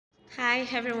Hi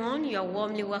everyone, you are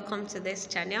warmly welcome to this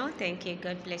channel. Thank you.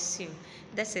 God bless you.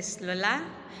 This is Lola.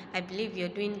 I believe you're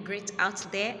doing great out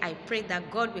there. I pray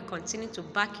that God will continue to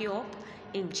back you up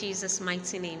in Jesus'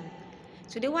 mighty name.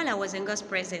 Today, while I was in God's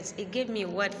presence, He gave me a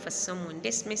word for someone.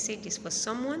 This message is for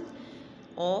someone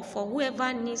or for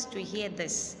whoever needs to hear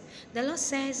this. The Lord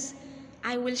says,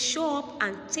 I will show up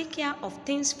and take care of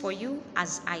things for you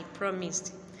as I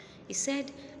promised. He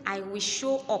said, I will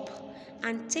show up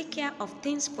and take care of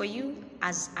things for you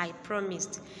as I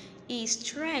promised. He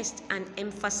stressed and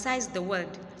emphasized the word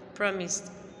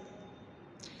promised.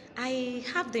 I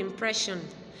have the impression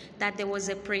that there was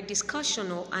a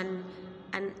pre-discussion or an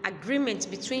agreement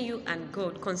between you and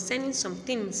God concerning some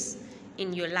things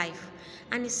in your life.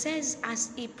 And He says,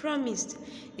 as He promised,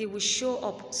 He will show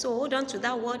up. So hold on to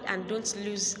that word and don't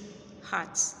lose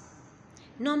heart.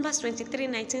 Numbers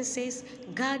 23:19 says,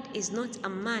 God is not a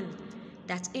man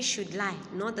that He should lie,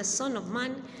 nor the Son of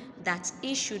Man that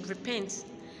He should repent.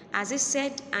 As He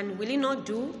said, and will He not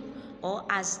do? Or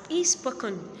as He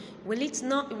spoken, will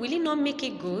He not make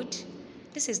it good?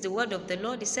 This is the word of the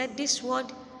Lord. He said, this word,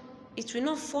 it will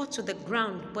not fall to the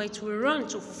ground, but it will run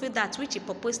to fulfill that which He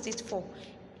purposed it for.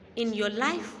 In your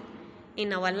life,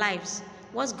 in our lives,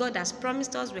 what God has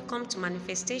promised us will come to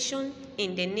manifestation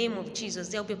in the name of Jesus.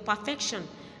 There will be perfection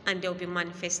and there will be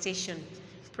manifestation.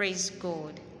 Praise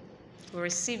God. We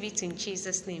receive it in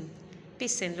Jesus' name.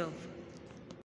 Peace and love.